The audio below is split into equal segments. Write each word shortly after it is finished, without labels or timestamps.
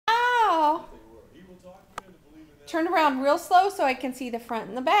Turn around real slow so I can see the front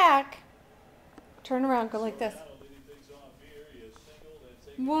and the back. Turn around, go like this.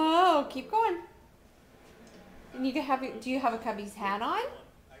 Whoa, keep going. And you can have, do you have a Cubby's hat on?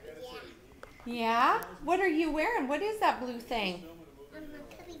 Yeah. Yeah? What are you wearing? What is that blue thing? I'm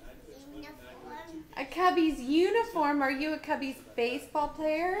a Cubby's uniform. A Cubby's uniform. Are you a Cubby's baseball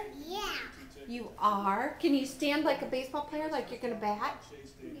player? Yeah. You are? Can you stand like a baseball player, like you're going to bat?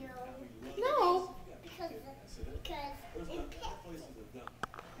 No. No. Because in pictures,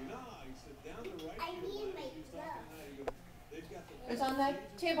 I need my glove. It's on the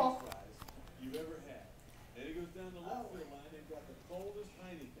table.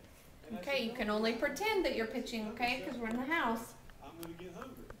 Okay, you can only pretend that you're pitching, okay? Because we're in the house.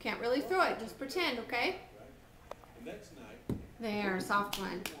 Can't really throw it. Just pretend, okay? There, soft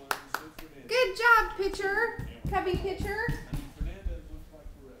one. Good job, pitcher. Cubby pitcher.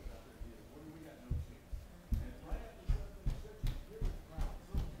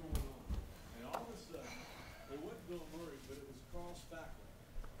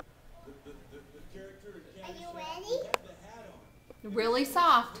 Are you ready? Really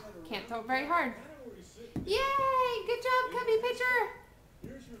soft. Can't throw it very hard. Yay! Good job, Cubby pitcher.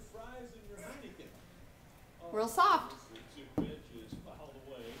 Real soft.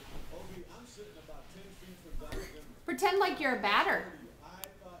 Pretend like you're a batter.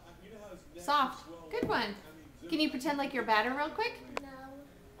 Soft. Good one. Can you pretend like you're a batter real quick? No.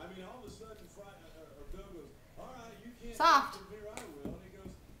 Soft.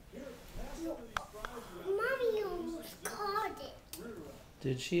 Mommy almost caught it.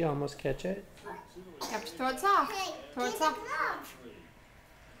 Did she almost catch it? You have to throw it soft. Hey, Throw it get soft. the glove.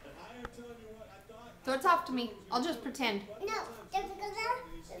 Throw it soft to me. I'll just pretend. No, there's a glove.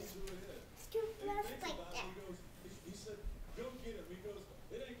 There's two gloves like that.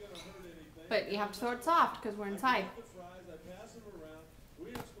 But you have to throw it soft because we're inside.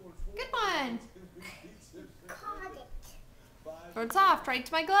 Good one. Caught it. Throw it soft right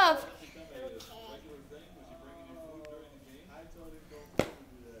to my glove. Okay.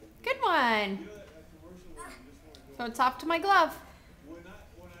 Good one. Throw it soft to my glove.